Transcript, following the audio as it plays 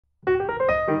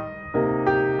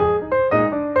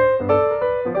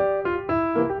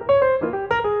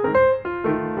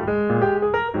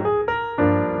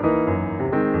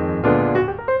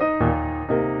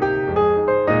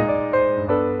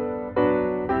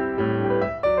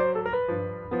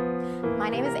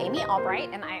name is Amy Albright,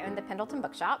 and I own the Pendleton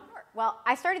Bookshop. Well,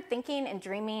 I started thinking and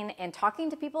dreaming and talking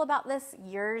to people about this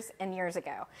years and years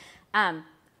ago.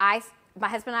 My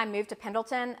husband and I moved to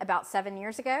Pendleton about 7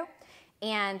 years ago,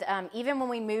 and even when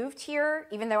we moved here,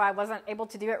 even though I wasn't able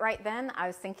to do it right then, I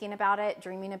was thinking about it,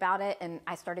 dreaming about it, and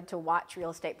I started to watch real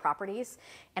estate properties,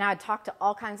 and I would talk to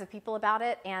all kinds of people about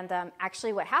it. And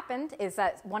actually what happened is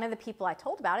that one of the people I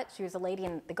told about it, she was a lady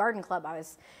in the garden club I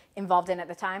was involved in at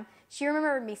the time, she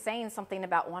remembered me saying something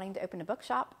about wanting to open a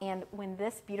bookshop, and when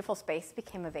this beautiful space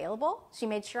became available, she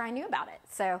made sure I knew about it.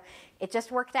 So it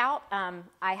just worked out.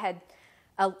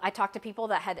 I talked to people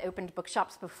that had opened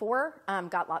bookshops before,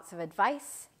 got lots of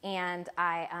advice, and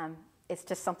it's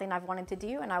just something I've wanted to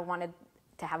do, and I wanted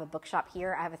to have a bookshop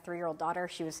here. I have a 3-year-old daughter.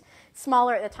 She was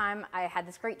smaller at the time. I had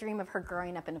this great dream of her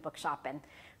growing up in a bookshop, and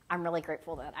I'm really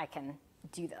grateful that I can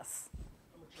do this.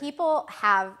 People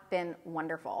have been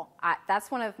wonderful.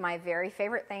 That's one of my very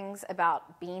favorite things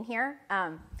about being here.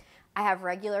 I have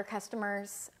regular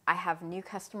customers. I have new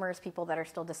customers, people that are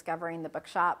still discovering the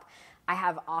bookshop. I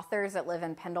have authors that live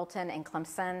in Pendleton and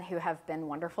Clemson who have been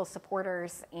wonderful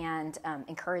supporters and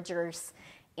encouragers.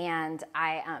 And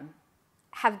I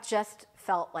have just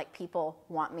felt like people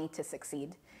want me to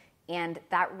succeed. And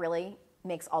that really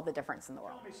makes all the difference in the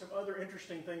world. Tell me some other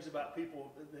interesting things about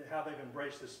people, how they've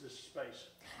embraced this space.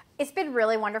 It's been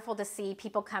really wonderful to see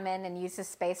people come in and use this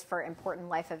space for important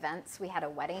life events. We had a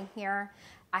wedding here.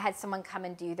 I had someone come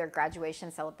and do their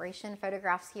graduation celebration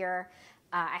photographs here.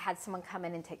 I had someone come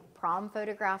in and take prom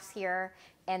photographs here.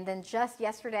 And then just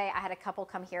yesterday, I had a couple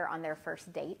come here on their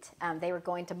first date. They were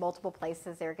going to multiple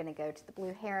places. They were going to go to the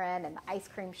Blue Heron and the ice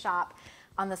cream shop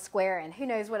on the square and who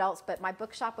knows what else. But my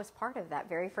bookshop was part of that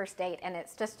very first date. And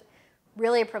it's just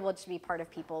really a privilege to be part of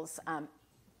people's,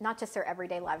 not just their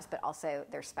everyday lives, but also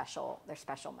their special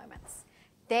moments.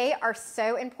 They are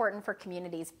so important for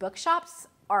communities. Bookshops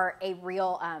are a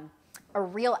real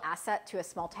asset to a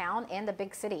small town and a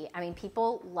big city. I mean,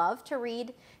 people love to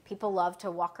read. People love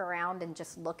to walk around and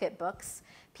just look at books.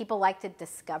 People like to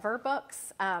discover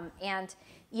books.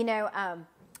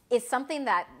 It's something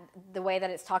that the way that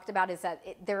it's talked about is that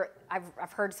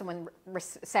I've heard someone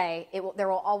say there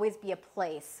will always be a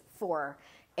place for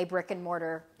a brick and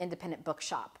mortar independent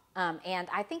bookshop. And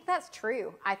I think that's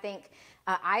true. I think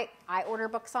I order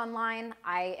books online.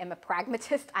 I am a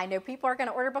pragmatist. I know people are going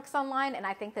to order books online, and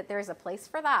I think that there's a place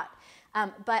for that.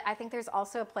 But I think there's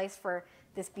also a place for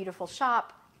this beautiful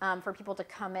shop for people to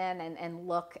come in and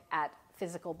look at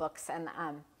physical books. And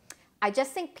I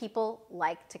just think people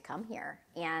like to come here.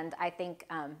 And I think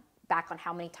back on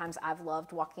how many times I've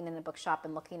loved walking in a bookshop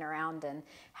and looking around and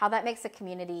how that makes a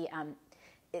community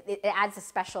it adds a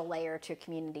special layer to a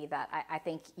community that I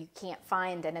think you can't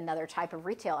find in another type of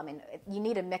retail. I mean, you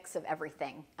need a mix of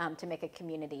everything to make a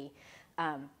community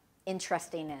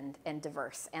interesting and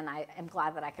diverse, and I am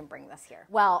glad that I can bring this here.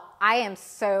 Well, I am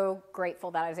so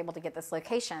grateful that I was able to get this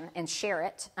location and share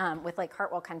it with Lake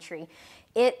Hartwell Country.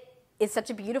 It is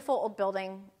such a beautiful old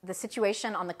building. The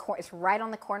situation on the corner is right on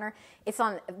the corner. It's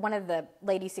on, one of the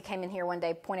ladies who came in here one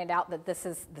day pointed out that this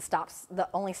is the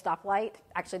only stoplight.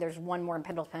 Actually, there's one more in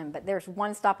Pendleton, but there's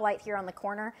one stoplight here on the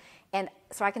corner. And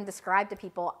so I can describe to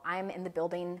people, I'm in the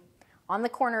building on the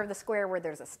corner of the square where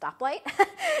there's a stoplight.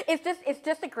 It's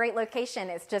just a great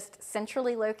location. It's just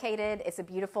centrally located. It's a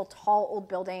beautiful, tall, old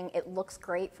building. It looks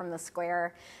great from the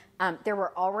square. There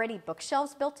were already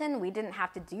bookshelves built in. I didn't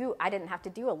have to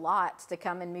do a lot to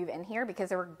come and move in here because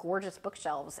there were gorgeous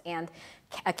bookshelves and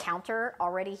a counter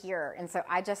already here. And so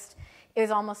it was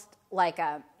almost like,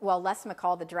 Les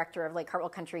McCall, the director of Lake Hartwell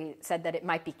Country, said that it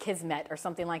might be kismet or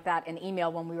something like that in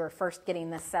email when we were first getting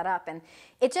this set up. And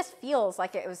it just feels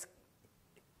like it was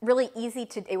really easy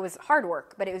it was hard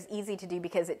work, but it was easy to do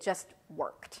because it just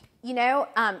worked.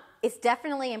 It's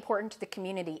definitely important to the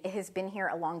community. It has been here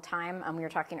a long time. We were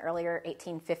talking earlier,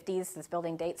 1850s, this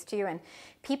building dates to, and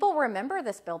people remember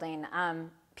this building.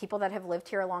 People that have lived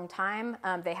here a long time,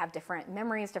 they have different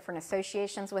memories, different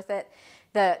associations with it.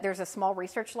 There's a small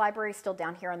research library still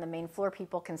down here on the main floor.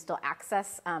 People can still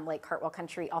access. Lake Hartwell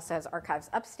Country also has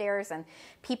archives upstairs, and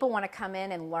people want to come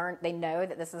in and learn. They know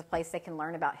that this is a place they can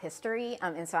learn about history,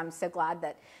 and so I'm so glad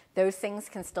that those things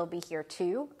can still be here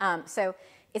too. So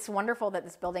it's wonderful that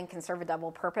this building can serve a double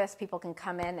purpose. People can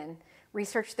come in and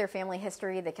research their family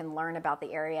history. They can learn about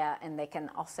the area, and they can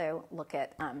also look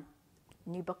at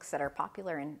new books that are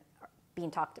popular and being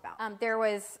talked about. I'm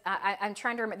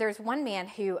trying to remember, there's one man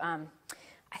who,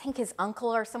 I think his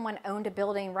uncle or someone owned a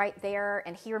building right there,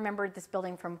 and he remembered this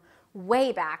building from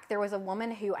way back. There was a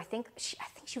woman who, I think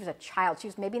she was a child. She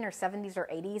was maybe in her 70s or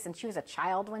 80s, and she was a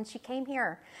child when she came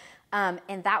here.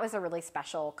 And that was a really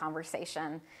special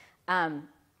conversation. I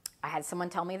had someone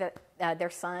tell me that their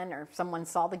son or someone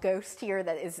saw the ghost here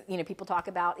that is, people talk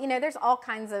about. There's all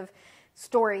kinds of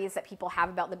stories that people have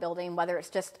about the building, whether it's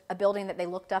just a building that they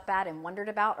looked up at and wondered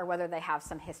about, or whether they have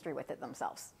some history with it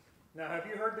themselves. Now, have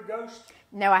you heard the ghost?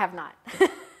 No, I have not.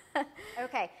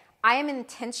 Okay. I am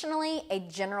intentionally a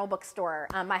general bookstore.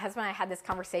 My husband and I had this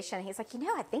conversation, and he's like,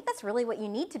 I think that's really what you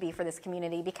need to be for this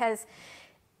community, because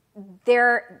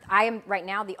I am right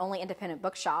now the only independent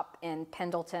bookshop in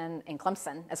Pendleton and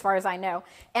Clemson, as far as I know.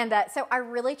 And so I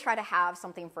really try to have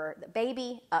something for the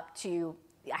baby up to,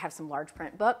 I have some large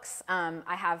print books.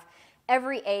 I have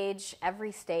every age,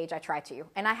 every stage I try to.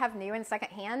 And I have new and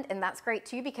secondhand, and that's great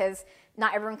too, because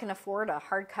not everyone can afford a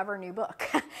hardcover new book.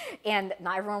 And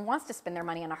not everyone wants to spend their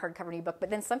money on a hardcover new book. But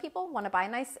then some people want to buy a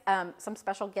nice, some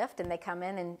special gift, and they come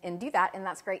in and do that, and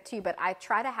that's great too. But I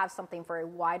try to have something for a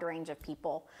wide range of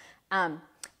people. And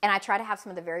I try to have some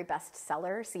of the very best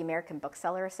sellers. The American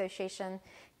Bookseller Association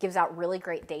gives out really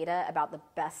great data about the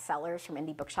best sellers from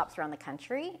indie bookshops around the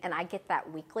country, and I get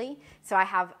that weekly. So I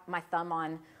have my thumb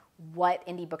on what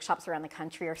indie bookshops around the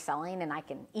country are selling, and I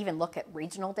can even look at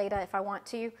regional data if I want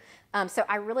to. So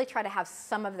I really try to have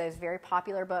some of those very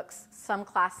popular books, some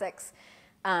classics,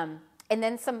 and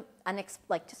then some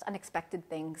just unexpected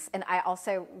things. And I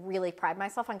also really pride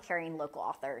myself on carrying local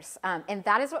authors. And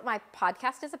that is what my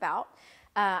podcast is about.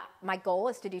 My goal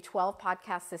is to do 12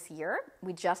 podcasts this year.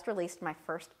 We just released my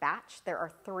first batch. There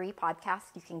are 3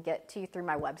 podcasts you can get to through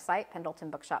my website,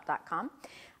 pendletonbookshop.com.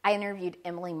 I interviewed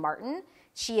Emily Martin.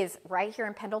 She is right here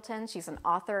in Pendleton. She's an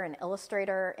author and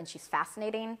illustrator, and she's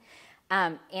fascinating.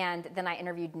 And then I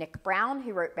interviewed Nick Brown,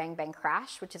 who wrote Bang Bang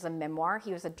Crash, which is a memoir.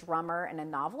 He was a drummer and a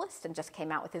novelist and just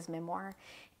came out with his memoir.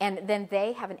 And then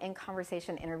they have an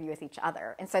in-conversation interview with each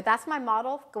other. And so that's my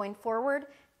model going forward,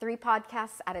 3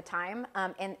 podcasts at a time.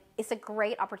 And it's a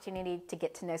great opportunity to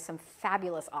get to know some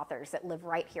fabulous authors that live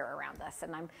right here around us.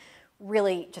 And I'm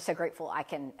really just so grateful I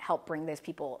can help bring those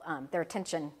people, their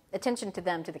attention to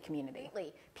them, to the community.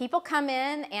 People come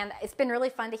in, and it's been really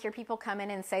fun to hear people come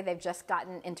in and say they've just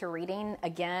gotten into reading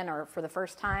again, or for the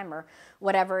first time, or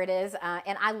whatever it is.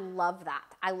 And I love that.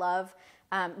 I love,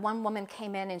 one woman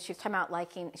came in and she was talking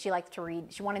about she liked to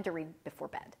read, she wanted to read before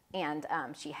bed. And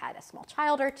she had a small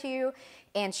child or 2,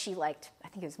 and she liked, I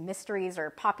think it was mysteries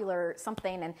or popular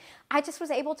something. And I just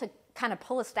was able to kind of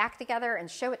pull a stack together and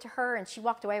show it to her. And she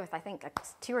walked away with, I think,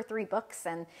 2 or 3 books.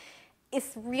 And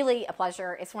it's really a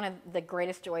pleasure. It's one of the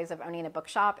greatest joys of owning a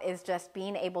bookshop, is just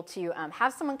being able to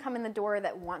have someone come in the door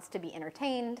that wants to be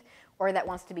entertained or that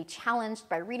wants to be challenged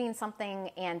by reading something,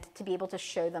 and to be able to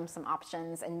show them some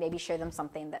options and maybe show them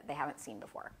something that they haven't seen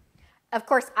before. Of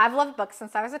course, I've loved books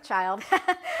since I was a child.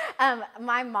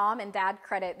 My mom and dad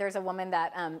credit, there's a woman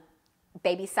that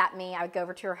babysat me. I would go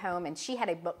over to her home, and she had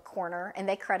a book corner, and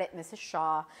they credit Mrs.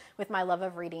 Shaw with my love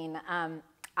of reading.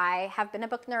 I have been a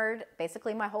book nerd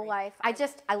basically my whole life.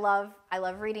 I love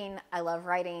reading. I love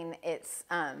writing. It's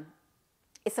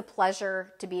a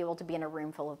pleasure to be able to be in a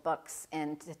room full of books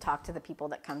and to talk to the people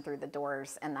that come through the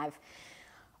doors. And I've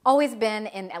always been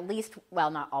in at least,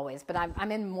 well, not always, but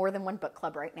I'm in more than one book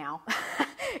club right now.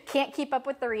 Can't keep up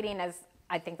with the reading, as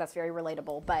I think that's very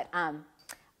relatable, but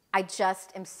I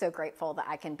just am so grateful that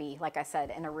I can be, like I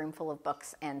said, in a room full of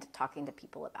books and talking to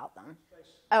people about them.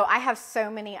 Oh, I have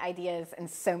so many ideas and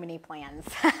so many plans.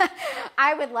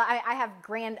 I have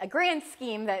a grand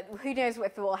scheme that who knows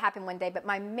if it will happen one day, but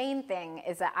my main thing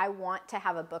is that I want to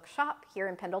have a bookshop here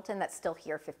in Pendleton that's still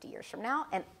here 50 years from now,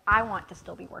 and I want to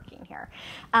still be working here.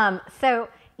 So,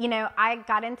 I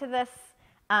got into this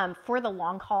for the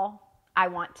long haul. I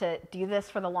want to do this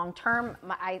for the long term.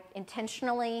 I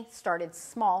intentionally started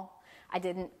small. I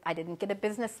didn't get a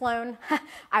business loan.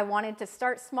 I wanted to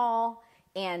start small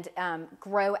and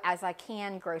grow as I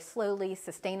can, grow slowly,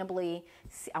 sustainably.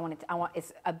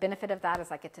 It's a benefit of that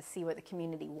is I get to see what the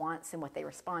community wants and what they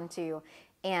respond to.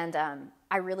 And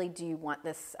I really do want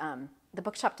this, the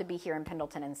bookshop to be here in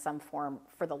Pendleton in some form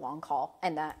for the long haul.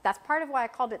 And that's part of why I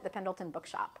called it the Pendleton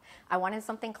Bookshop. I wanted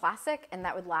something classic and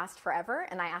that would last forever.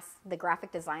 And I asked the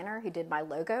graphic designer who did my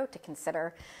logo to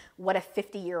consider what a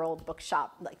 50-year-old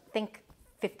bookshop, think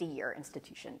 50-year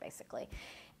institution, basically.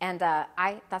 And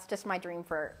that's just my dream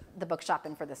for the bookshop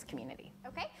and for this community.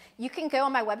 Okay, you can go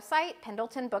on my website,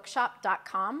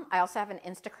 pendletonbookshop.com. I also have an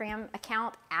Instagram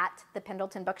account at the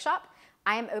Pendleton Bookshop.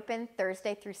 I am open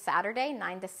Thursday through Saturday,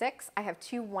 9 to 6. I have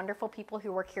 2 wonderful people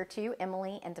who work here too,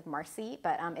 Emily and Marcy,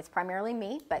 but it's primarily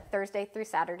me, but Thursday through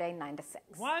Saturday, 9 to 6.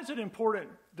 Why is it important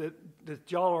that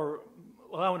y'all are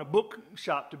allowing a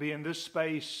bookshop to be in this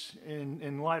space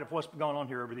in light of what's gone on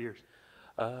here over the years?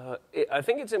 I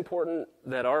think it's important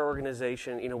that our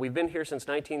organization, we've been here since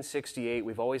 1968.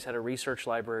 We've always had a research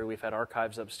library. We've had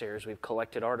archives upstairs. We've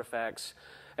collected artifacts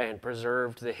and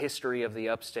preserved the history of the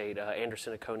upstate,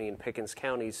 Anderson, Oconee, and Pickens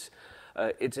counties.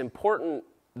 It's important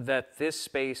that this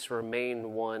space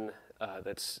remain one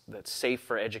that's safe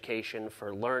for education,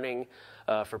 for learning,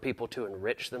 for people to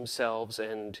enrich themselves.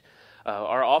 And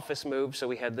our office moved, so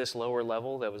we had this lower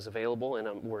level that was available,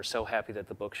 and we're so happy that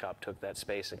the bookshop took that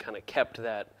space and kind of kept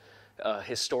that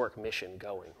historic mission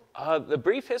going. The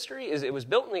brief history is it was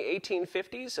built in the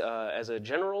 1850s as a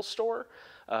general store.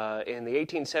 In the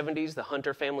 1870s, the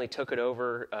Hunter family took it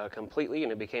over completely,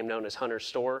 and it became known as Hunter's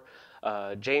Store.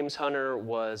 James Hunter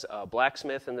was a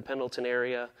blacksmith in the Pendleton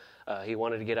area. He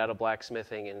wanted to get out of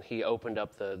blacksmithing, and he opened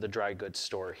up the dry goods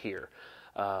store here.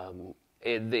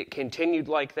 It continued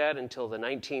like that until the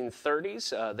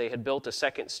 1930s. They had built a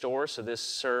second store, so this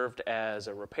served as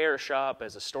a repair shop,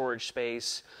 as a storage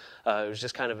space. It was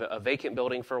just kind of a vacant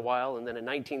building for a while, and then in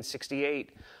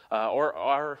 1968,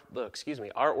 our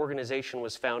organization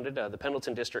was founded, the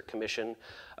Pendleton District Commission,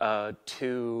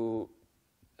 to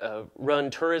run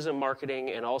tourism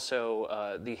marketing and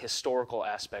also the historical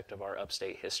aspect of our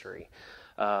upstate history.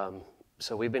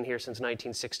 So we've been here since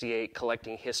 1968,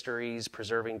 collecting histories,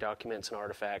 preserving documents and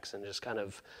artifacts, and just kind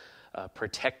of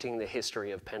protecting the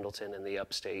history of Pendleton and the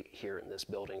upstate here in this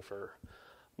building for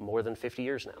more than 50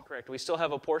 years now. Correct. We still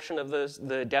have a portion of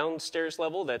the downstairs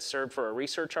level that's served for our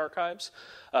research archives.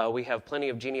 We have plenty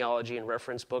of genealogy and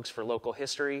reference books for local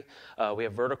history. We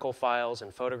have vertical files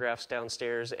and photographs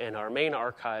downstairs, and our main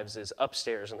archives is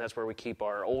upstairs, and that's where we keep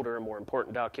our older, more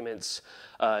important documents,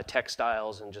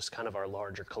 textiles, and just kind of our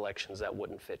larger collections that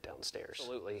wouldn't fit downstairs.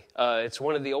 Absolutely. It's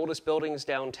one of the oldest buildings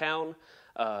downtown.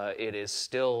 It is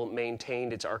still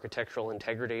maintained its architectural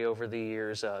integrity over the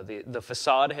years. The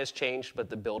facade has changed, but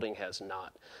the building has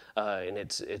not. And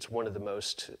it's one of the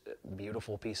most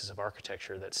beautiful pieces of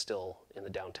architecture that's still in the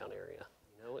downtown area.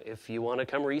 If you want to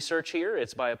come research here,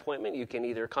 it's by appointment. You can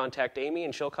either contact Amy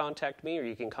and she'll contact me, or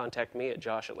you can contact me at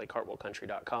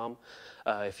josh@lakehartwellcountry.com.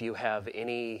 If you have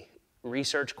any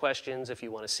research questions, if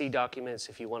you want to see documents,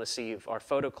 if you want to see our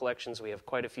photo collections, we have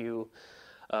quite a few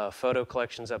photo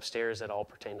collections upstairs that all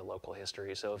pertain to local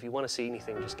history. So if you want to see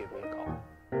anything, just give me a call.